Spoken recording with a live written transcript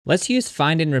Let's use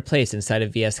find and replace inside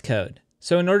of VS Code.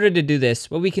 So in order to do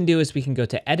this, what we can do is we can go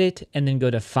to edit and then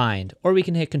go to find, or we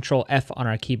can hit Control F on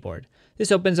our keyboard.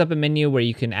 This opens up a menu where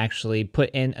you can actually put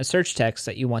in a search text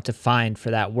that you want to find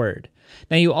for that word.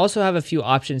 Now you also have a few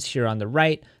options here on the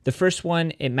right. The first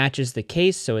one, it matches the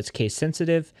case, so it's case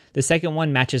sensitive. The second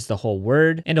one matches the whole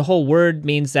word, and a whole word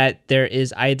means that there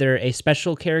is either a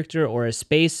special character or a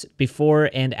space before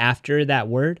and after that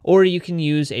word, or you can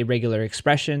use a regular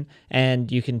expression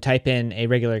and you can type in a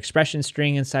regular expression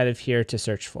string inside of here to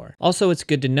search for. Also, it's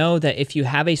good to know that if you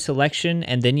have a selection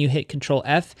and then you hit Control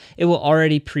F, it will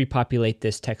already pre-populate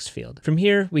this text field. From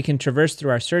here, we can traverse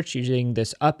through our search using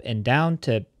this up and down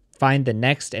to find the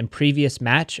next and previous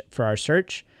match for our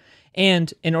search.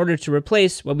 And in order to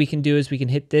replace, what we can do is we can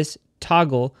hit this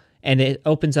toggle and it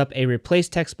opens up a replace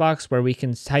text box where we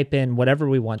can type in whatever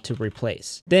we want to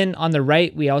replace. Then on the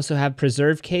right, we also have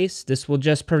preserve case. This will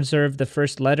just preserve the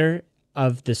first letter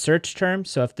of the search term.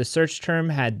 So if the search term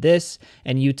had this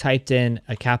and you typed in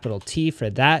a capital T for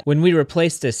that, when we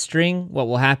replace this string, what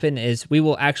will happen is we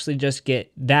will actually just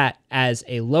get that as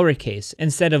a lowercase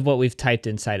instead of what we've typed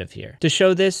inside of here. To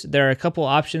show this, there are a couple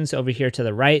options over here to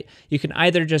the right. You can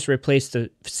either just replace the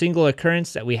single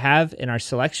occurrence that we have in our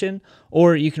selection,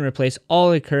 or you can replace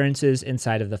all occurrences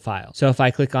inside of the file. So if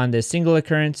I click on this single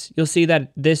occurrence, you'll see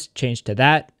that this changed to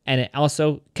that, and it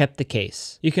also kept the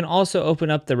case. You can also open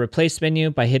up the replace menu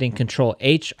by hitting Control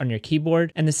H on your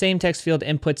keyboard, and the same text field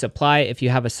inputs apply if you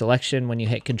have a selection when you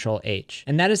hit Control H.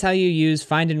 And that is how you use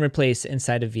find and replace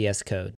inside of VS Code.